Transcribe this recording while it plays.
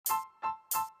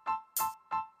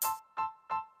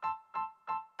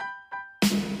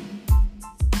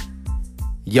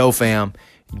Yo, fam,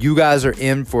 you guys are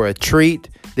in for a treat.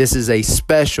 This is a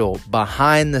special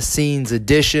behind-the-scenes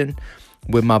edition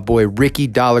with my boy Rickey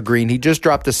Dolla. He just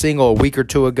dropped a single a week or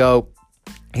two ago.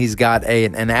 He's got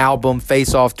an album,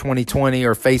 Face Off 2020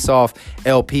 or Face Off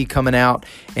LP coming out.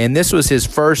 And this was his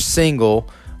first single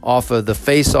off of the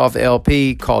Face Off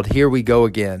LP called Here We Go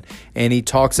Again. And he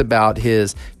talks about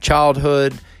his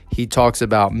childhood. He talks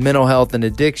about mental health and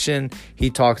addiction. He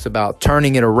talks about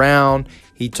turning it around.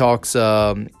 He talks,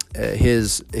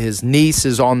 his niece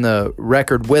is on the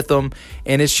record with him.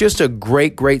 And it's just a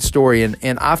great story.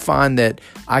 And I find that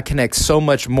I connect so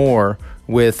much more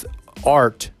with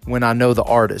art when I know the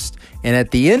artist. And at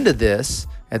the end of this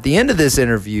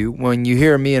interview, when you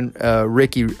hear me and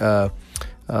Rickey chop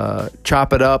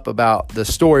it up about the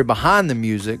story behind the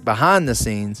music, behind the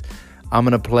scenes, I'm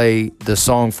going to play the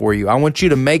song for you. I want you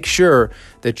to make sure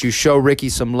that you show Rickey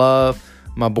some love.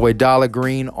 My boy Dolla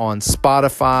on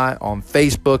Spotify, on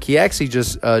Facebook. He actually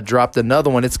just dropped another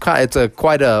one. It's quite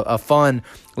a fun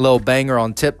little banger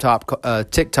on TikTok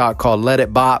called Let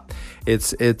It Bop.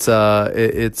 It's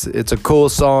a cool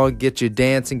song. Get you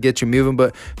dancing, get you moving.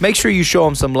 But make sure you show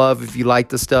him some love if you like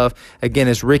the stuff. Again,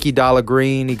 it's Rickey Dolla.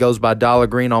 He goes by Dolla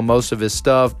on most of his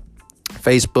stuff.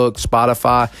 Facebook,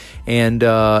 Spotify, and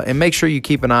make sure you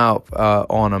keep an eye out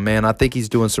on him, man. I think he's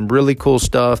doing some really cool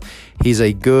stuff. He's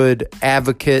a good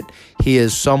advocate. He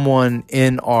is someone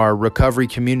in our recovery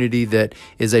community that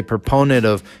is a proponent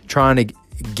of trying to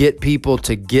get people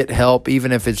to get help,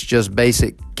 even if it's just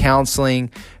basic counseling,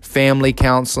 family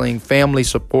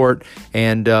support,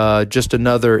 and just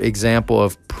another example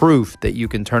of proof that you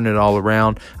can turn it all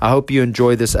around. I hope you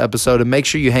enjoy this episode, and make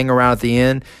sure you hang around at the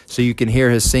end so you can hear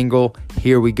his single,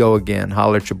 Here We Go Again.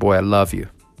 Holler at your boy. I love you.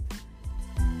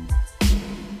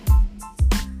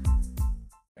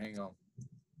 Hang on.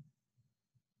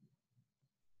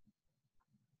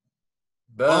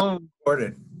 Boom.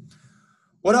 Recorded.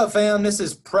 What up, fam? This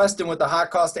is Preston with the High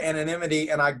Cost of Anonymity,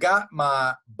 and I got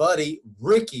my buddy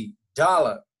Rickey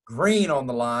Dolla on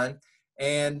the line,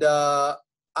 and I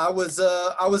was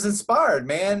inspired,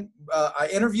 man. I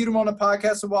interviewed him on a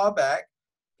podcast a while back.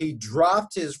 He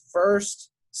dropped his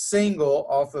first single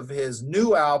off of his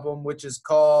new album, which is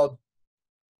called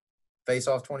Face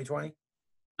Off 2020.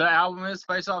 The album is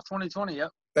Face Off 2020.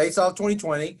 Yep. Face Off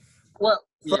 2020. Well,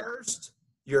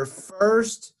 your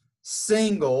first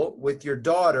single with your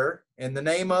daughter, and the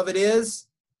name of it is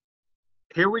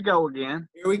Here We Go Again.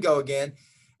 Here We Go Again.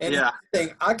 And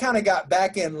I kind of got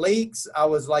back in leaks. I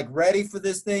was like ready for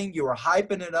this thing. You were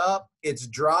hyping it up. It's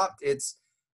dropped. It's,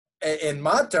 in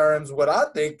my terms, what I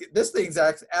think, this thing's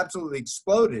absolutely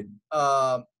exploded.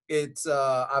 I've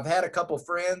had a couple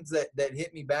friends that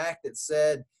hit me back that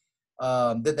said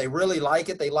that they really like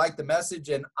it. They like the message.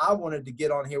 And I wanted to get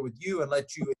on here with you and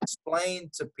let you explain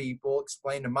to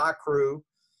my crew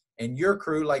and your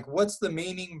crew, like, what's the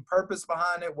meaning and purpose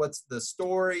behind it? What's the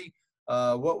story?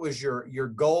 What was your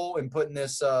goal in putting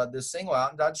this single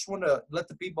out? And I just want to let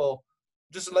the people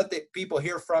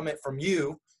hear from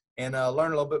you and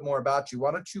learn a little bit more about you.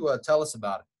 Why don't you tell us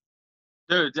about it?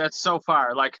 Dude, that's so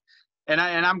fire. Like, and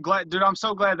I'm glad, dude, I'm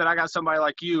so glad that I got somebody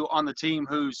like you on the team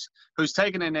who's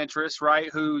taking an interest, right?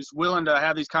 Who's willing to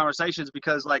have these conversations,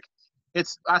 because like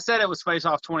I said it was Face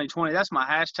Off 2020. That's my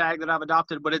hashtag that I've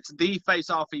adopted, but it's the Face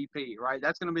Off EP, right?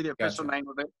 That's going to be the official name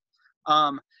of it.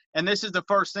 And this is the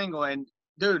first single, and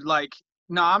dude, like,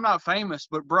 no, I'm not famous,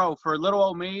 but bro, for little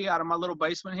old me out of my little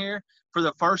basement here, for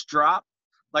the first drop,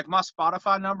 like my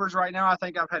Spotify numbers right now, I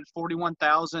think I've had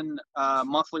 41,000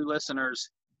 monthly listeners,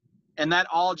 and that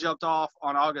all jumped off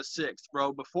on August 6th,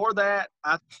 bro. Before that,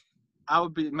 I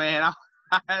would be, man,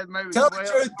 I had maybe Tell the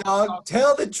truth, dog.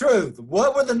 Tell the truth.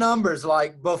 What were the numbers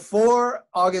like before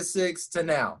August 6th to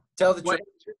now? Tell the truth.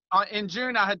 In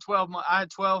June, I had 12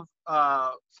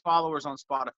 followers on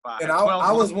Spotify. And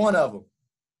I was one of them.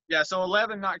 Yeah, so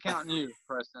 11 not counting you,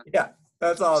 Preston. Yeah,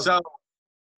 that's awesome.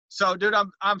 So dude,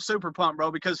 I'm super pumped,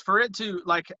 bro, because for it to,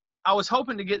 like, I was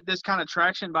hoping to get this kind of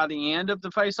traction by the end of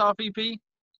the Face Off EP,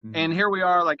 and here we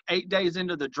are, like 8 days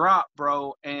into the drop,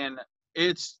 bro, and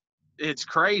it's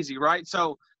crazy, right?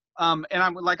 So, and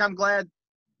I'm glad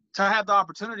to have the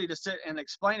opportunity to sit and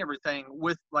explain everything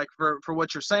with, like, for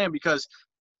what you're saying, because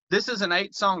this is an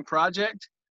 8-song project,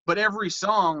 but every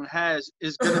song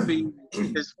is going to be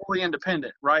is fully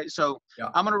independent, right? So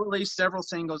I'm going to release several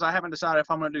singles. I haven't decided if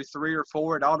I'm going to do 3 or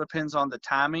 4. It all depends on the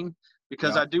timing,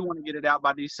 because I do want to get it out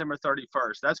by December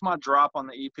 31st. That's my drop on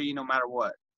the EP, no matter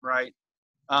what, right?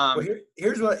 Well,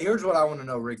 here's what I want to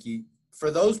know, Rickey.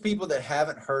 For those people that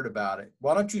haven't heard about it,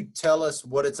 why don't you tell us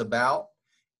what it's about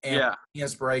and where the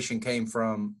inspiration came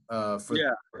from?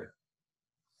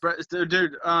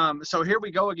 Dude, so here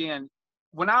we go again.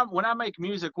 When I make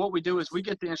music, what we do is we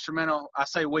get the instrumental. I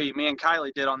say we, me and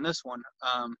Kylee did on this one.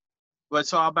 But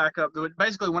so I'll back up.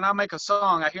 Basically, when I make a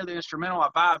song, I hear the instrumental, I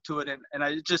vibe to it, and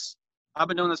I've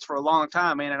been doing this for a long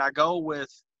time, man. And I go with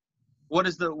what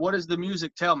does the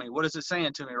music tell me? What is it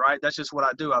saying to me, right? That's just what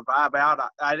I do. I vibe out.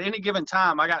 At any given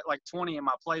time, I got like 20 in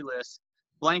my playlist,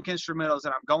 blank instrumentals,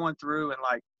 and I'm going through and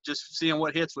like just seeing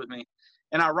what hits with me,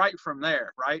 and I write from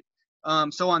there, right?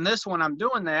 So on this one, I'm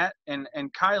doing that, and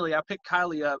Kylee, I picked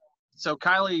Kylee up. So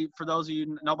Kylee, for those of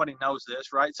you, nobody knows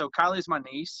this, right? So Kylie's my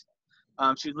niece.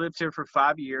 She lived here for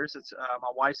 5 years. It's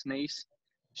my wife's niece.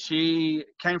 She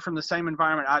came from the same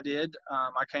environment I did.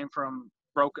 I came from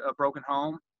a broken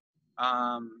home,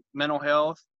 mental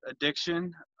health,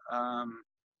 addiction.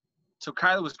 So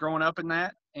Kylie was growing up in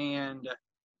that, and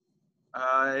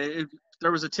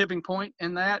there was a tipping point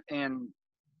in that, and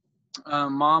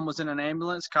mom was in an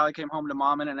ambulance. Kylie came home to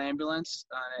mom in an ambulance.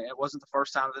 It wasn't the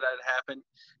first time that had happened.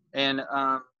 And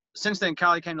since then,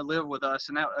 Kylie came to live with us.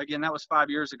 And that was 5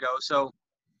 years ago. So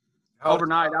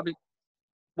overnight,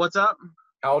 what's up?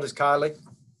 How old is Kylie?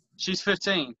 She's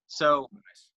 15. So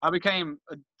I became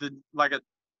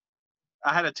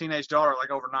I had a teenage daughter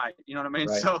like overnight. You know what I mean?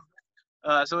 Right.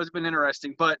 So it's been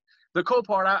interesting. But the cool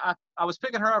part, I was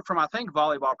picking her up from, I think,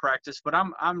 volleyball practice, but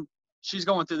she's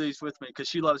going through these with me because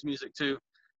she loves music too.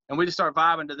 And we just start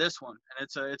vibing to this one. And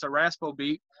it's a raspo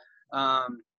beat.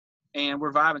 And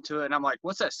we're vibing to it. And I'm like,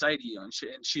 what's that say to you? And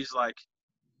she's like,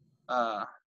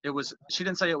 she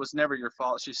didn't say it was never your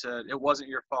fault. She said, it wasn't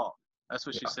your fault. That's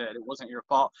what she said. It wasn't your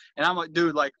fault. And I'm like,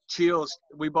 dude, like chills.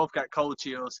 We both got cold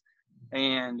chills.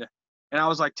 And I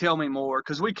was like, tell me more.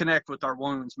 Cause we connect with our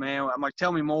wounds, man. I'm like,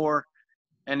 tell me more.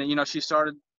 And she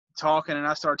started talking and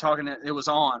I started talking, and it was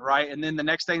on, right? And then the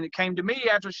next thing that came to me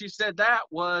after she said that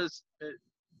was,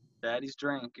 daddy's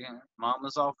drinking,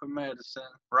 mama's off of medicine,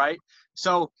 right?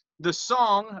 So the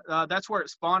song, that's where it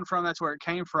spawned from, that's where it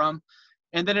came from,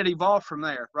 and then it evolved from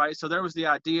there, right? So there was the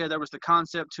idea, there was the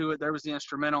concept to it, there was the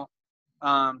instrumental. We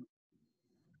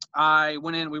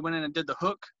went in and did the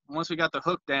hook. Once we got the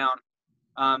hook down,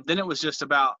 then it was just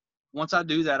about, once I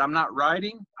do that, I'm not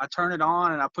writing, I turn it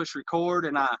on and I push record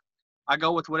and I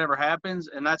go with whatever happens,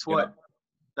 and that's what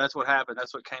happened.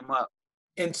 That's what came up.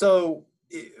 And so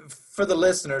for the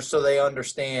listeners, so they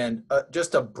understand,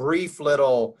 just a brief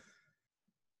little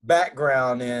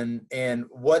background in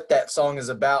what that song is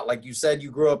about. Like you said,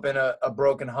 you grew up in a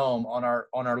broken home. On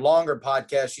our longer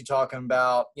podcast, you talking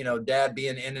about, dad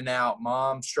being in and out,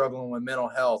 mom struggling with mental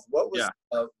health. What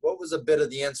was a bit of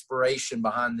the inspiration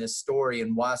behind this story,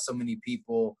 and why so many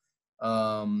people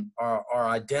are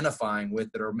identifying with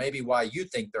it, or maybe why you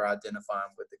think they're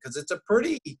identifying with it? Because it's a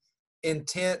pretty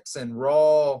intense and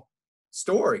raw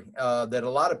story that a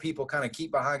lot of people kind of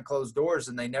keep behind closed doors,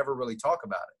 and they never really talk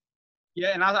about it.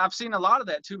 Yeah, and I've seen a lot of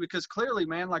that too, because clearly,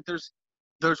 man, like there's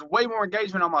way more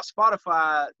engagement on my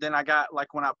Spotify than I got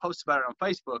like when I post about it on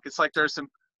Facebook. It's like there's some,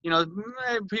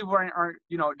 people aren't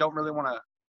don't really want to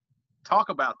talk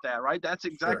about that, right? That's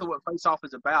exactly what Face Off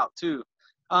is about too.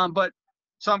 But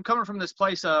so I'm coming from this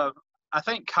place of, I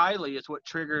think Kylee is what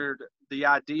triggered the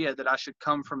idea that I should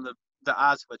come from the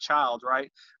eyes of a child,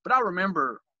 right? But I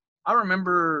remember,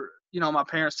 my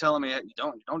parents telling me, hey,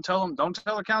 don't tell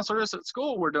the counselor this at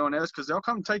school we're doing this, because they'll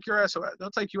come take your ass, they'll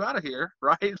take you out of here,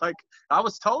 right? Like I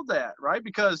was told that, right?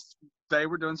 Because they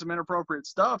were doing some inappropriate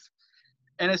stuff,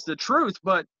 and it's the truth.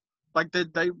 But like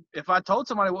if I told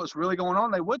somebody what was really going on,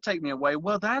 they would take me away.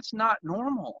 Well, that's not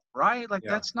normal, right? Like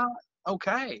that's not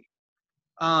okay.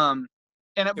 But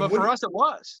for us, it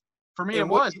was. For me, it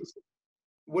was.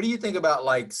 What do you think about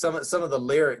like some of the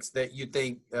lyrics that you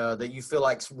think that you feel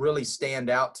like really stand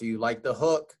out to you? Like the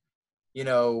hook,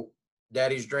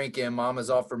 daddy's drinking, mama's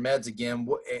off her meds again,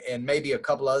 and maybe a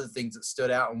couple other things that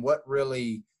stood out, and what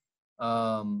really,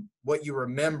 what you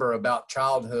remember about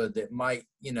childhood that might,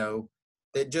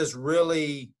 that just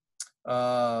really,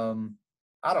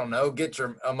 I don't know, get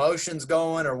your emotions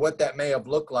going, or what that may have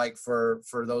looked like for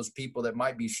those people that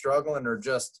might be struggling, or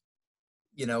just,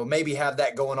 maybe have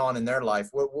that going on in their life.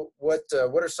 What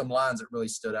are some lines that really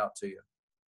stood out to you?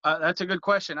 That's a good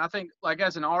question. I think, like,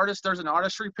 as an artist, there's an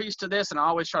artistry piece to this, and I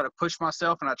always try to push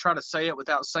myself, and I try to say it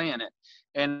without saying it.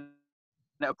 And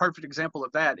a perfect example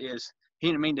of that is, he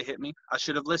didn't mean to hit me. I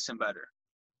should have listened better.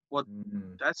 Well,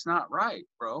 that's not right,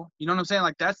 bro. You know what I'm saying?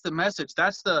 Like, that's the message.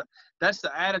 That's the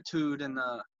attitude and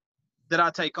that I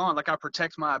take on. Like, I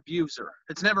protect my abuser.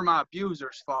 It's never my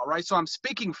abuser's fault, right? So I'm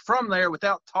speaking from there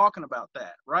without talking about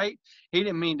that, right? He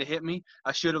didn't mean to hit me.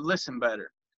 I should have listened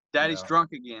better. Daddy's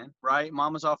drunk again, right?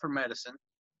 Mama's off her medicine.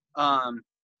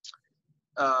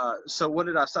 so what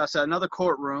did I say? I said, another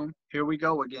courtroom. Here we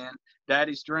go again.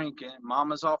 Daddy's drinking.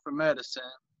 Mama's offering medicine.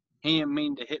 He didn't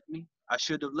mean to hit me. I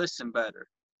should have listened better.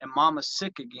 And Mama's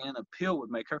sick again. A pill would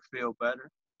make her feel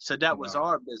better. Said that was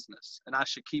our business, and I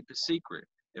should keep a secret.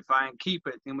 If I ain't keep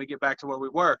it, then we get back to where we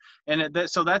were. And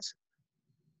so that's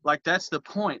the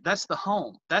point. That's the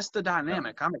home. That's the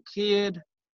dynamic. I'm a kid.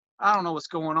 I don't know what's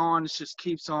going on. It just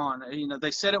keeps on. You know, they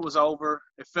said it was over.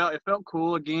 It felt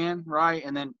cool again, right?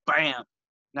 And then bam.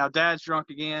 Now Dad's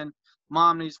drunk again.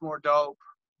 Mom needs more dope,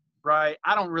 right?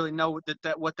 I don't really know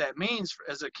what that means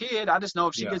as a kid. I just know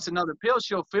if she gets another pill,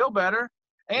 she'll feel better.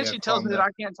 And she tells me that I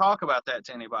can't talk about that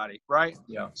to anybody, right?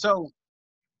 Yeah. So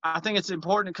I think it's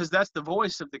important because that's the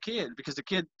voice of the kid. Because the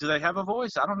kid, do they have a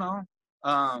voice? I don't know.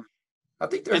 I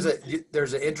think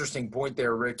there's an interesting point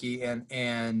there, Ricky, and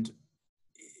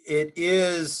it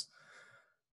is,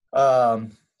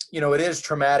 it is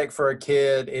traumatic for a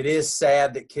kid. It is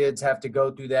sad that kids have to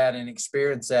go through that and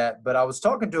experience that. But I was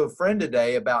talking to a friend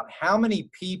today about how many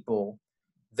people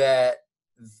that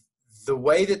the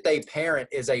way that they parent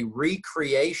is a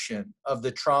recreation of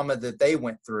the trauma that they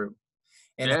went through.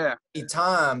 And how many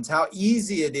times, how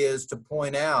easy it is to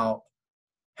point out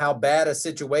how bad a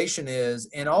situation is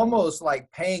and almost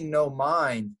like paying no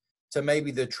mind to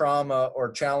maybe the trauma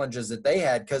or challenges that they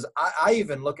had. Because I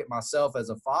even look at myself as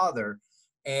a father,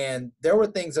 and there were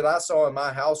things that I saw in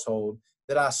my household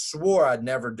that I swore I'd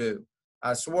never do.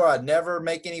 I swore I'd never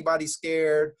make anybody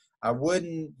scared. I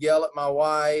wouldn't yell at my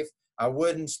wife. I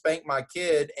wouldn't spank my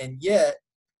kid. And yet,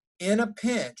 in a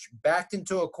pinch, backed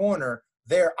into a corner,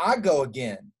 there I go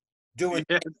again, doing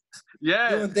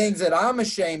things that I'm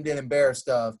ashamed and embarrassed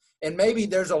of. And maybe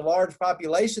there's a large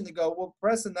population that go, well,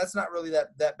 Preston, that's not really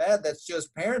that bad. That's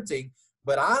just parenting.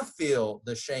 But I feel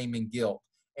the shame and guilt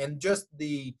and just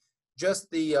the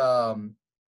the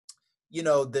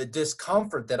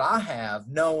discomfort that I have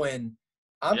knowing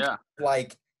I'm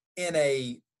like in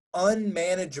a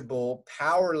unmanageable,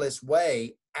 powerless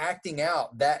way, acting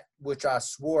out that which I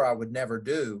swore I would never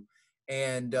do.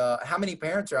 And how many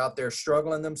parents are out there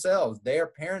struggling themselves?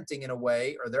 They're parenting in a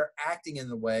way, or they're acting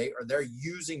in a way, or they're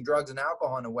using drugs and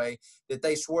alcohol in a way that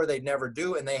they swore they'd never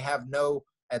do. And they have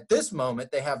at this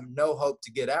moment, they have no hope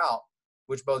to get out,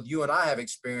 which both you and I have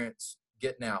experienced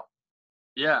getting out.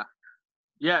 Yeah.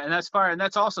 Yeah. And that's fire. And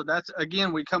that's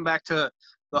again, we come back to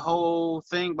the whole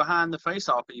thing behind the Face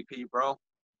Off EP, bro,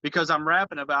 because I'm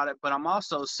rapping about it, but I'm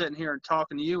also sitting here and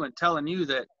talking to you and telling you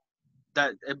that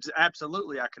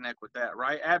absolutely I connect with that,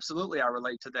 right? Absolutely I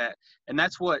relate to that. And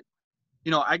that's what,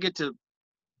 I get to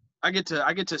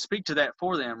speak to that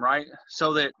for them, right?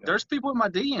 So that there's people in my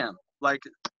DM, like,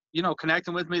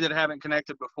 connecting with me that haven't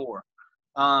connected before.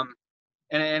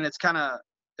 And it's kind of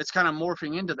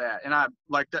morphing into that. And I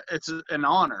like that. It's an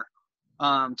honor,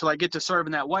 to like get to serve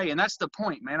in that way. And that's the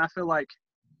point, man. I feel like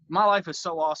my life is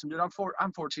so awesome, dude.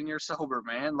 I'm 14 years sober,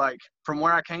 man. Like from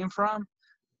where I came from.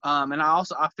 And I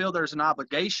feel there's an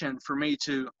obligation for me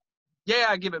to,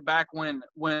 I give it back when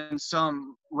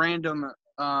some random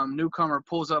newcomer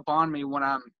pulls up on me when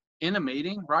I'm in a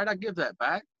meeting, right? I give that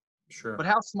back. Sure. But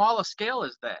how small a scale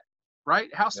is that, right?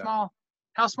 How small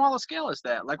a scale is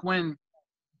that? Like when,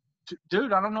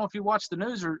 dude, I don't know if you watch the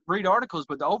news or read articles,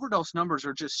 but the overdose numbers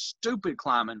are just stupid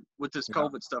climbing with this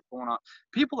COVID stuff going on.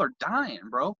 People are dying,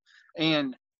 bro.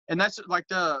 And that's like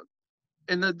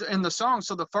in the song.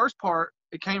 So the first part,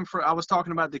 I was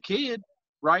talking about the kid,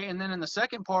 right? And then in the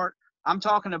second part, I'm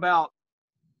talking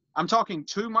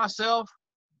to myself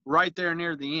right there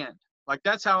near the end. Like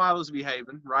that's how I was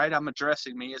behaving, right? I'm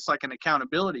addressing me. It's like an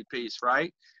accountability piece,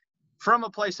 right? From a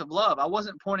place of love. I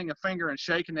wasn't pointing a finger and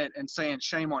shaking it and saying,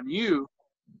 shame on you.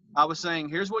 I was saying,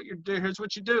 here's what you do. Here's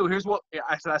what you do. Here's what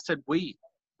I said, we,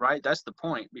 right? That's the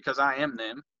point, because I am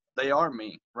them. They are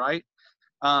me, right?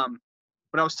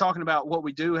 But I was talking about what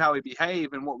we do, how we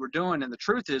behave, and what we're doing. And the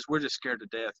truth is, we're just scared to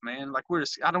death, man. Like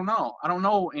I don't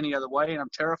know any other way. And I'm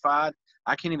terrified.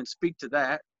 I can't even speak to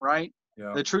that, right?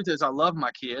 Yeah. The truth is I love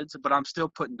my kids, but I'm still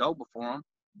putting dope before them,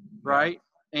 right?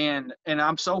 Yeah. And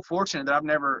I'm so fortunate that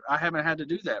I haven't had to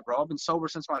do that, bro. I've been sober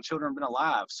since my children have been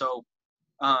alive. So,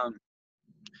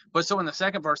 but so in the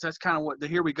second verse, that's kind of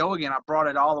here we go again. I brought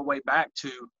it all the way back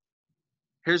to,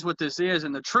 here's what this is.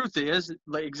 And the truth is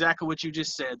exactly what you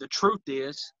just said. The truth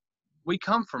is we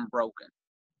come from broken.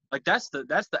 Like that's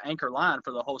the anchor line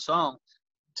for the whole song.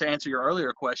 To answer your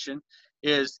earlier question,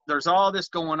 is there's all this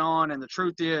going on. And the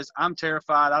truth is I'm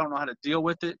terrified. I don't know how to deal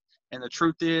with it. And the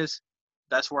truth is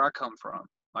that's where I come from.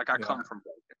 Like I come from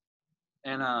broken.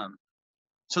 And,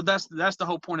 so that's the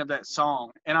whole point of that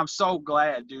song. And I'm so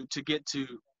glad, dude, to get to,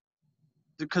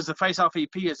 because the Face Off EP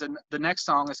the next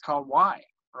song is called Why.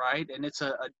 Right. And it's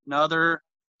another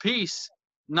piece,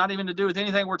 not even to do with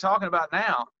anything we're talking about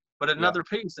now, but another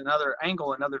piece, another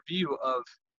angle, another view of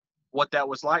what that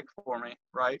was like for me,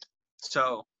 right?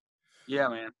 So, yeah,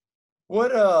 man.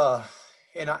 What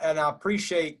and I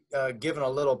appreciate giving a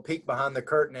little peek behind the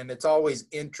curtain, and it's always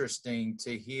interesting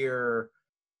to hear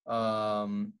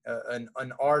an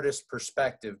artist's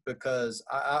perspective, because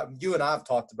you and I have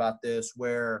talked about this,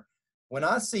 where when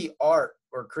I see art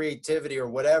or creativity or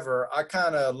whatever, I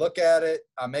kind of look at it,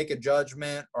 I make a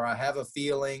judgment, or I have a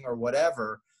feeling or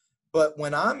whatever. But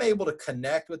when I'm able to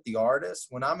connect with the artist,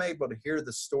 when I'm able to hear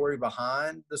the story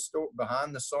behind the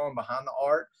behind the song, behind the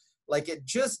art, like, it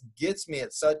just gets me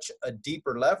at such a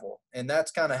deeper level. And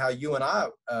that's kind of how you and I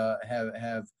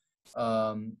have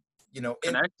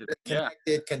Connected.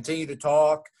 continue to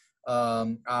talk.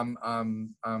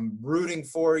 I'm rooting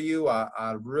for you.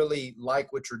 I really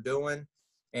like what you're doing.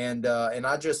 And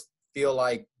I just feel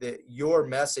like that your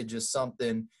message is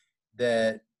something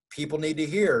that people need to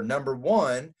hear. Number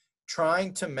one,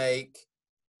 trying to make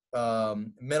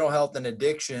mental health and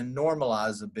addiction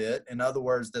normalize a bit. In other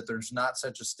words, that there's not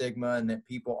such a stigma, and that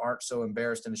people aren't so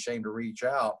embarrassed and ashamed to reach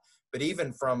out. But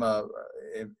even from the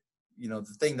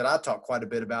thing that I talk quite a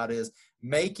bit about is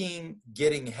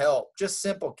getting help, just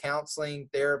simple counseling,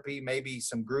 therapy, maybe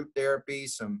some group therapy,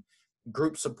 some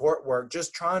group support work,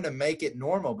 just trying to make it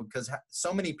normal, because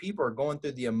so many people are going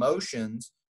through the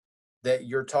emotions that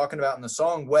you're talking about in the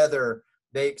song, whether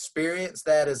they experience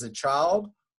that as a child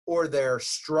or they're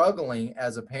struggling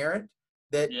as a parent,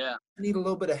 that need a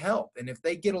little bit of help. And if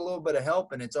they get a little bit of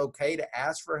help, and it's okay to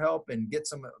ask for help and get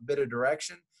a bit of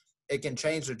direction, it can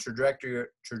change the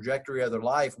trajectory of their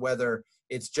life, whether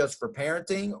it's just for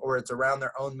parenting or it's around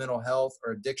their own mental health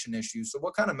or addiction issues. So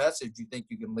what kind of message do you think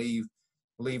you can leave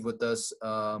with us,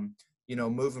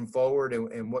 moving forward,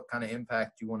 and what kind of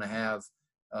impact you want to have,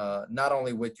 not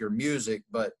only with your music,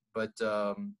 but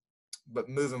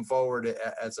moving forward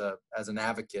as an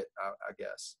advocate, I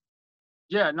guess.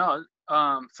 Yeah, no,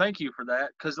 thank you for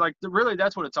that. Cause like really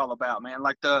that's what it's all about, man.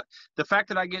 Like the fact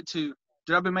that I get to,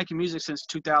 dude, I've been making music since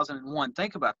 2001.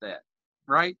 Think about that.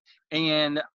 Right.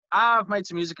 And I've made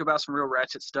some music about some real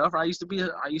ratchet stuff. I used to be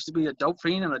a dope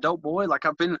fiend and a dope boy. Like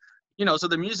I've been, so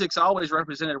the music's always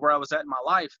represented where I was at in my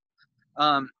life.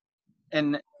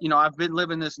 And I've been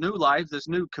living this new life, this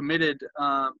new committed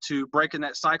to breaking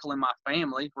that cycle in my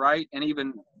family, right? And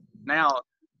even now,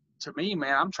 to me,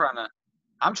 man, I'm trying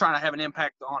to have an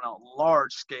impact on a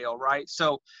large scale, right?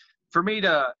 So for me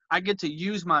I get to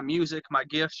use my music, my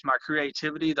gifts, my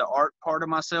creativity, the art part of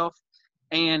myself,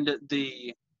 and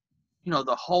the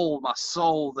whole, my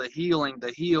soul, the healing,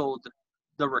 the healed,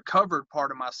 the recovered part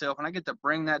of myself, and I get to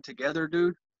bring that together,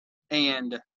 dude.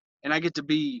 And I get to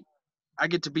be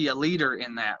a leader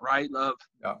in that, right?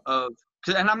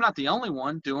 And I'm not the only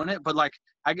one doing it, but like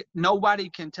nobody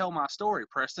can tell my story,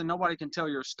 Preston. Nobody can tell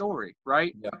your story,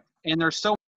 right? Yeah. And there's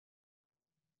so.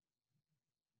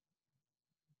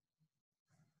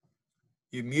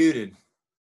 You muted.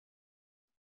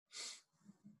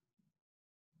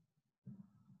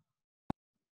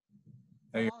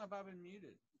 How long have I been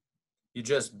muted? You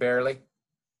just barely.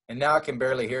 And now I can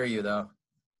barely hear you, though.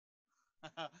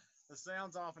 The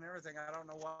sound's off and everything. I don't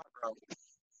know why, bro.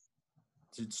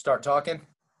 Did you start talking?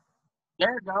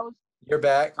 There it goes. You're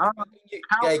back.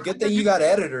 Hey, good thing you got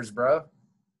editors, bro.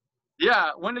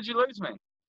 Yeah. When did you lose me?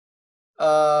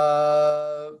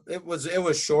 It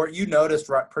was short. You noticed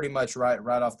pretty much right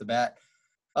off the bat.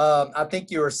 I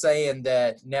think you were saying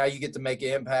that now you get to make an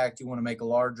impact. You want to make a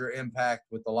larger impact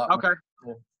with a lot more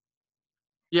people.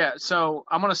 Yeah, so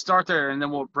I'm going to start there, and then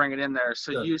we'll bring it in there.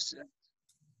 So Sure.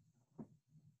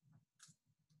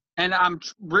 And I'm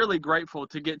really grateful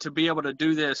to be able to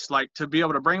do this, like to be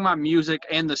able to bring my music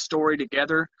and the story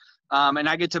together. And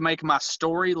I get to make my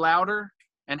story louder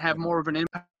and have more of an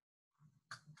impact.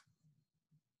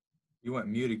 You went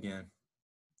mute again.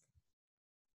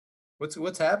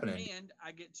 What's happening? And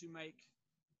I get to make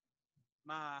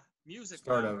my music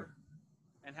Start louder over.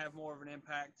 and have more of an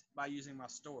impact by using my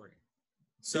story.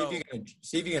 See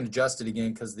if you can adjust it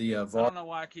again, because the I don't know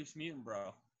why it keeps muting,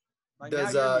 bro. Like,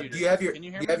 do you have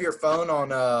your phone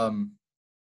on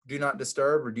do not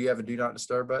disturb, or do you have a do not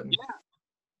disturb button? Yeah,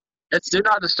 it's do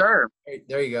not disturb. Hey,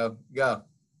 there you go. Go.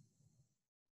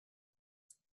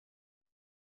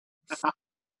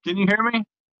 Can you hear me?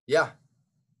 Yeah.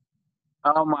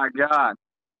 Oh my God.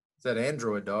 Is that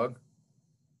Android, dog?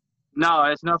 No,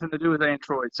 it's nothing to do with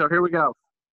Android. So here we go.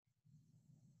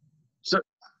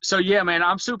 So yeah, man,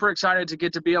 I'm super excited to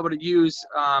get to be able to use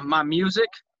my music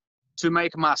to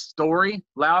make my story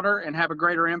louder and have a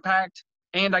greater impact.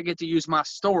 And I get to use my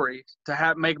story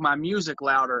to make my music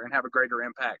louder and have a greater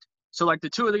impact. So like the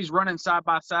two of these running side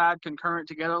by side, concurrent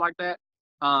together like that.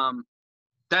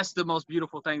 That's the most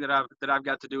beautiful thing that I've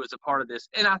got to do as a part of this.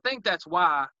 And I think that's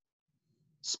why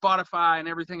Spotify and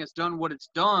everything has done what it's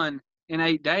done in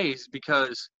 8 days,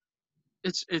 because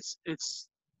it's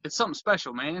something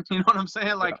special, man. You know what I'm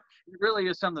saying? Like, it really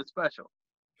is something special.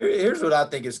 Here's what I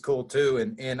think is cool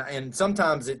too, and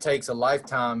sometimes it takes a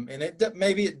lifetime, and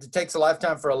maybe it takes a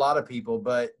lifetime for a lot of people,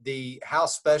 but how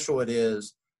special it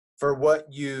is for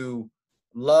what you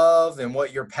love and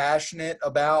what you're passionate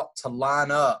about to line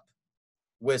up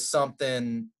with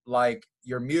something like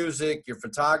your music, your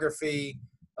photography,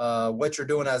 what you're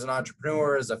doing as an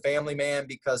entrepreneur, as a family man,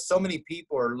 because so many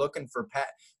people are looking for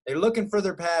they're looking for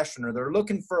their passion, or they're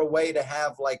looking for a way to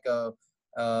have like a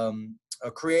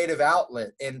creative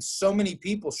outlet. And so many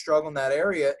people struggle in that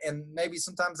area, and maybe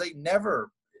sometimes they never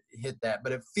hit that.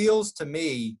 But it feels to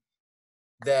me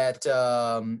that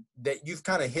that you've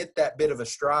kind of hit that bit of a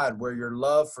stride where your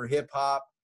love for hip hop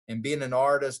and being an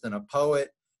artist and a poet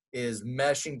is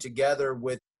meshing together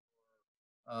with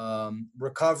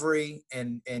recovery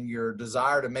and your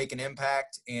desire to make an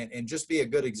impact and just be a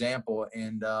good example.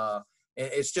 And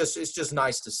it's just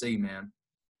nice to see, man.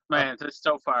 Man, that's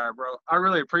so fire, bro. I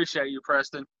really appreciate you,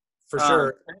 Preston. For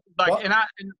sure. And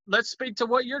let's speak to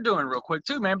what you're doing real quick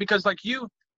too, man, because like your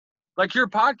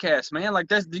podcast, man, like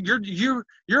that's you're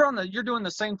doing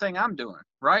the same thing I'm doing,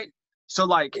 right? So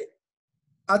like,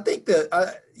 I think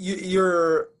that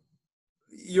you're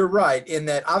right in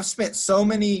that I've spent so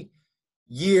many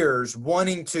years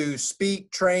wanting to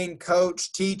speak, train,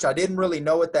 coach, teach. I didn't really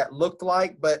know what that looked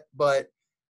like, but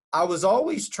I was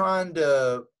always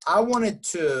I wanted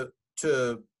to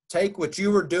take what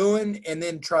you were doing and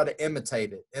then try to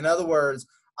imitate it. In other words,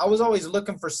 I was always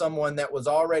looking for someone that was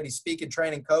already speaking,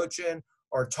 training, coaching,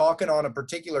 or talking on a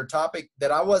particular topic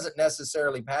that I wasn't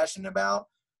necessarily passionate about,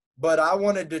 but I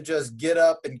wanted to just get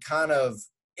up and kind of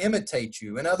imitate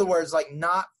you. In other words, like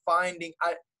not finding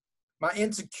I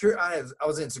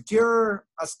was insecure.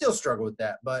 I still struggle with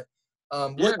that, but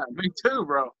me too,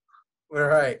 bro. All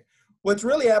right. What's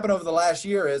really happened over the last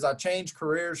year is I changed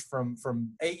careers from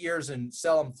 8 years in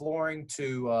selling flooring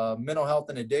to mental health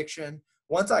and addiction.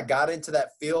 Once I got into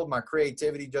that field, my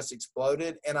creativity just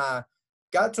exploded, and I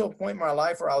got to a point in my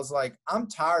life where I was like, I'm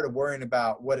tired of worrying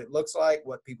about what it looks like,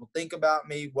 what people think about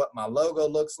me, what my logo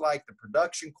looks like, the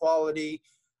production quality,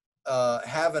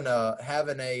 having a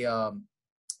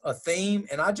theme,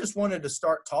 and I just wanted to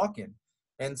start talking.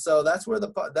 And so that's where the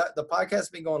podcast has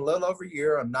been going a little over a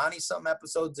year. I'm 90-something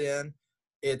episodes in.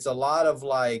 It's a lot of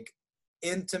like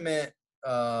intimate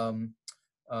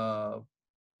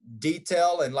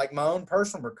detail and like my own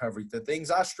personal recovery, the things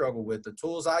I struggle with, the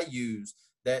tools I use,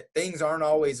 that things aren't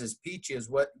always as peachy as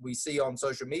what we see on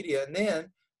social media. And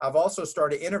then I've also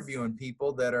started interviewing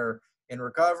people that are in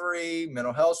recovery,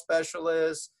 mental health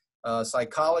specialists,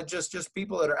 psychologists, just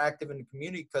people that are active in the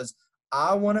community, because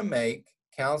I want to make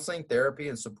counseling, therapy,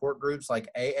 and support groups like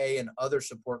AA and other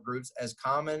support groups as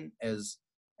common as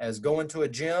going to a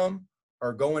gym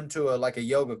or going to a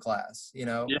yoga class. You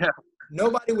know, Yeah.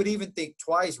 Nobody would even think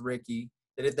twice, Ricky,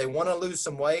 that if they want to lose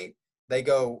some weight, they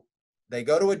go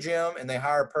to a gym and they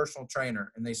hire a personal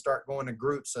trainer and they start going to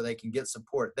groups so they can get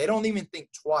support. They don't even think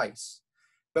twice.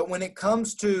 But when it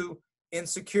comes to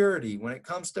insecurity, when it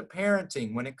comes to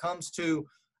parenting, when it comes to,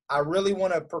 I really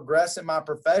want to progress in my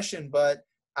profession, but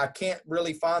I can't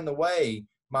really find the way.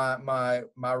 My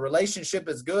relationship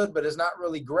is good, but it's not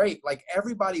really great. Like,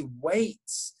 everybody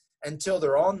waits until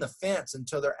they're on the fence,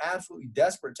 until they're absolutely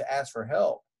desperate to ask for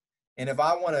help. And if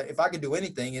I could do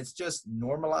anything, it's just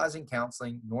normalizing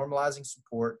counseling, normalizing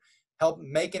support,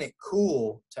 making it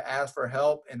cool to ask for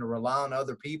help and to rely on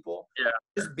other people. Yeah.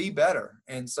 Just be better.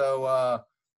 And so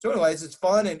anyways, it's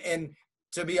fun. And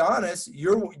to be honest,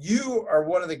 you are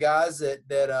one of the guys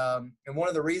that and one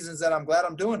of the reasons that I'm glad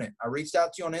I'm doing it. I reached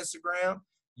out to you on Instagram.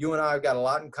 You and I have got a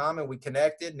lot in common. We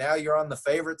connected. Now you're on the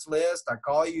favorites list. I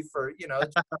call you for,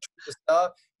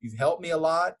 stuff. You've helped me a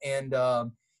lot. And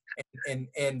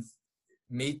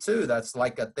me too. That's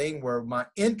like a thing where my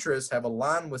interests have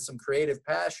aligned with some creative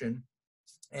passion.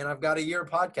 And I've got a year of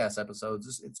podcast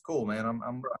episodes. It's cool, man.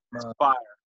 I'm fire.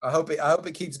 I hope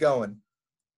it keeps going.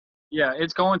 Yeah,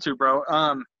 it's going to, bro.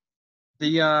 I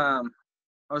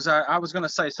was gonna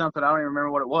say something. I don't even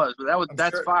remember what it was, but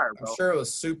that's fire, bro. I'm sure it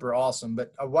was super awesome.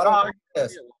 But why don't you do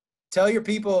this?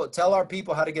 Tell our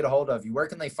people how to get a hold of you. Where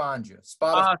can they find you?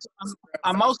 Spotify.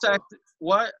 I'm most active.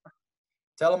 What?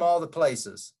 Tell them all the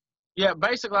places. Yeah,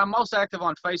 basically, I'm most active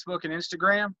on Facebook and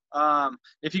Instagram.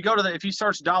 If you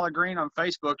search Dolla Green on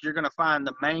Facebook, you're gonna find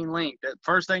the main link. The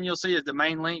first thing you'll see is the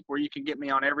main link where you can get me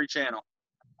on every channel.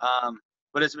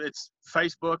 but it's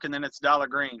Facebook and then it's Dolla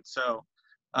Green. So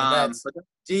and that's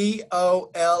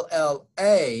Dolla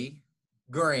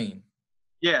Green.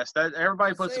 Yes, that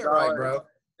everybody puts Say a it dollar. right, bro.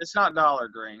 It's not Dollar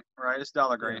Green, right? It's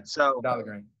Dolla Green. Yeah, So Dolla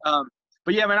Green.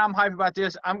 but yeah, man, I'm hyped about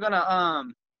this. I'm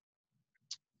gonna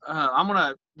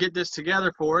get this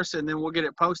together for us, and then we'll get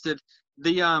it posted.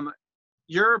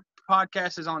 Your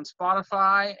podcast is on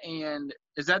Spotify, and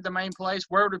is that the main place?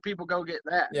 Where do people go get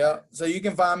that? Yeah, so you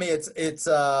can find me. It's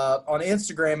on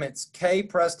Instagram. It's K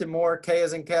Preston Moore. K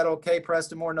as in kettle. K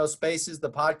Preston Moore. No spaces. The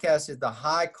podcast is The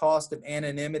High Cost of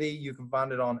Anonymity. You can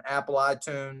find it on Apple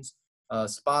iTunes,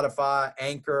 Spotify,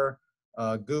 Anchor,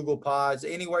 Google Pods,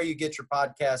 anywhere you get your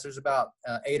podcast. There's about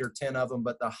 8 or 10 of them.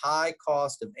 But The High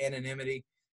Cost of Anonymity,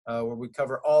 where we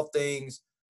cover all things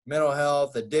mental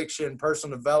health, addiction,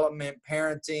 personal development,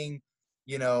 parenting,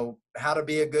 how to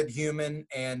be a good human.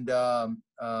 And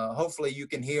hopefully you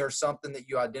can hear something that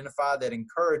you identify that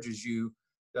encourages you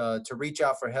to reach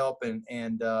out for help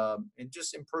and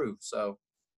just improve. So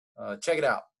check it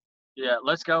out. Yeah,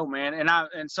 let's go, man.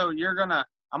 And so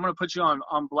I'm gonna put you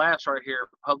on blast right here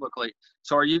publicly.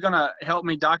 So are you gonna help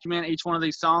me document each one of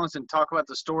these songs and talk about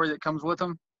the story that comes with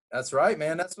them? That's right,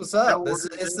 man. That's what's up.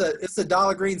 It's the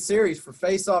Dolla Green series for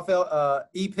Face Off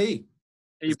EP.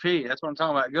 EP, that's what I'm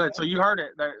talking about. Good. So you heard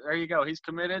it. There you go. He's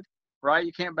committed, right?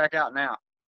 You can't back out now.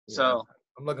 Yeah, so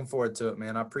I'm looking forward to it,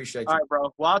 man. I appreciate you. All right,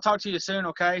 bro. Well, I'll talk to you soon,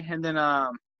 okay? And then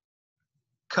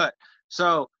cut.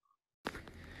 So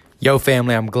yo,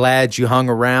 family, I'm glad you hung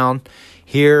around.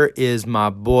 Here is my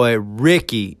boy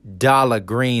Rickey Dolla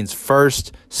Green's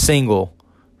first single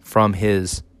from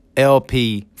his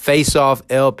LP, Face Off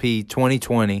LP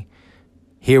 2020.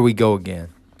 Here we go again.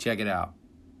 Check it out.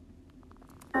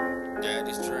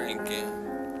 Daddy's drinking,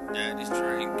 daddy's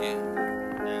drinking,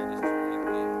 daddy's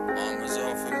drinking. Mama's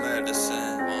off of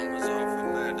medicine, mama's off of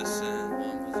medicine,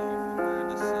 mama's off of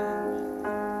medicine.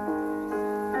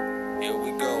 Here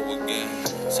we go again.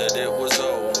 Said it was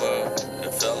over,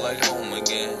 it felt like home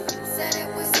again. Said it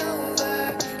was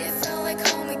over, it felt like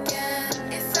home again.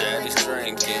 Daddy's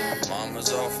drinking,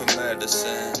 mama's off of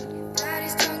medicine.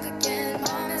 Daddy's drunk again,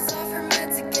 mama's off her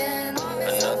meds again.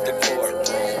 Another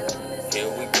courtroom, here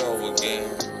we go again.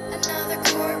 Another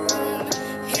courtroom,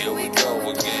 Here we go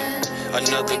again.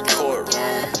 Another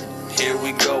courtroom, here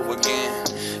we go again.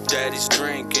 Daddy's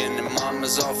drinking and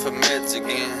mama's off her meds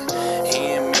again. He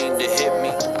ain't mean to hit me,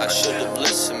 I should've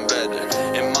listened better.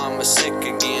 And mama's sick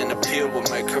again, a pill will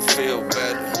make her feel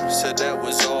better. Said that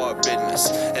was our business,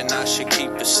 and I should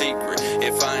keep a secret.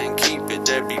 If I ain't keep it,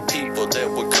 there'd be people that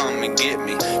would come and get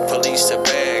me. Police are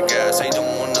bad guys, they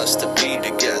don't want us to be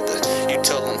together. You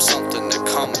tell them something they're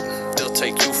coming, they'll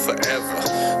take you forever.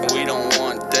 We don't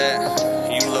want that.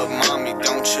 You love mommy,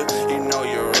 don't you? You know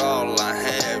you're all I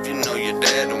have. You know your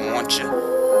dad don't want you.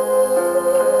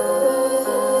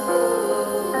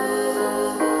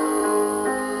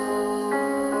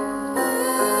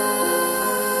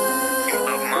 You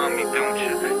love mommy, don't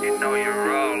you? You know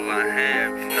you're all I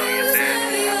have. You know your dad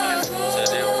don't want you.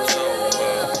 Said it was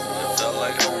over. It felt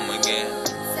like home again.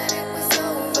 said it was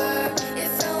over, it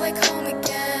felt like home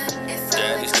again.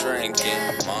 Daddy's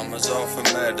drinking, mama's off of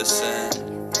medicine.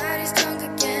 Daddy's drunk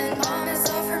again, mama's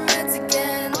off her meds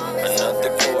again.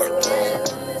 Another courtroom,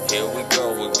 here we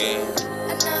go again.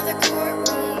 Another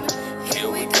courtroom, Here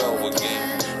we go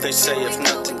again. They say if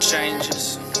nothing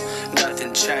changes,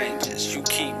 nothing changes. You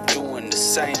keep doing the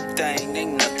same thing,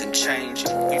 ain't nothing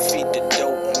changing. We feed the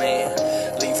dope man,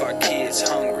 leave our kids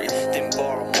hungry, then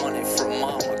borrow money from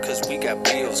mama, cause we got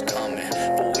bills coming.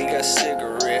 But we got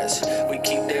cigarettes, we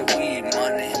keep that weed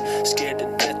money. Scared to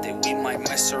death that we might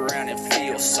mess around and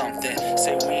feel something.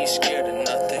 Say we ain't scared of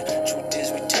nothing, truth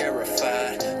is we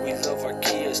terrified. We love our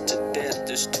kids to death,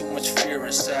 there's too much fear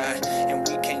inside, and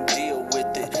we can't deal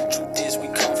with it. Truth is we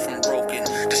come from broken,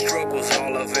 the struggle's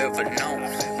all I've ever known.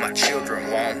 My children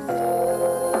won't.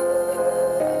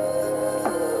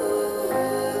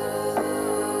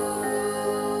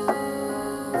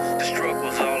 The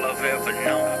struggle's all I've ever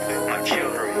known. My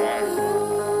children won't.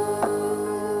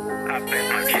 I bet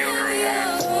my children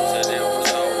won't. Said it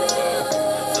was over.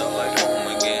 It felt like home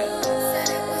again. said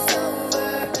it was over,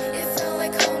 it felt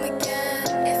like home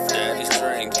again. Daddy's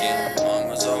drinking,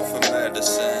 mama's off of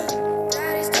medicine.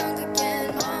 Daddy's drunk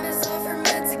again, mama's off her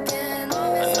meds again.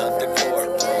 Another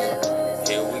courtroom,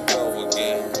 here we go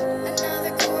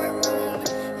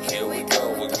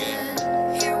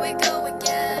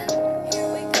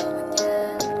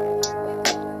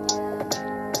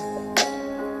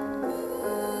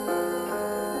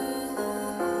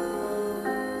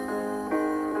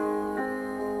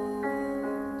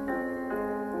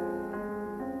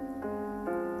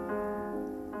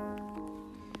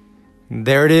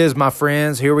There it is, my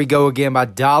friends. Here we go again by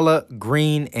Dolla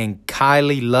Green and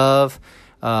Kylee Love.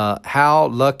 How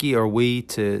lucky are we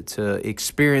to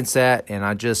experience that? And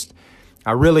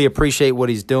I really appreciate what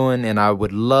he's doing, and I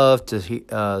would love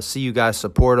to see you guys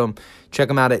support him. Check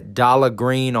him out at Dolla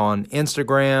Green on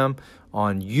Instagram,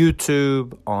 on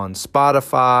YouTube, on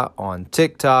Spotify, on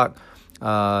TikTok.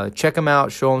 Check him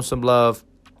out. Show him some love.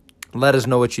 Let us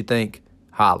know what you think.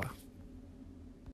 Holla.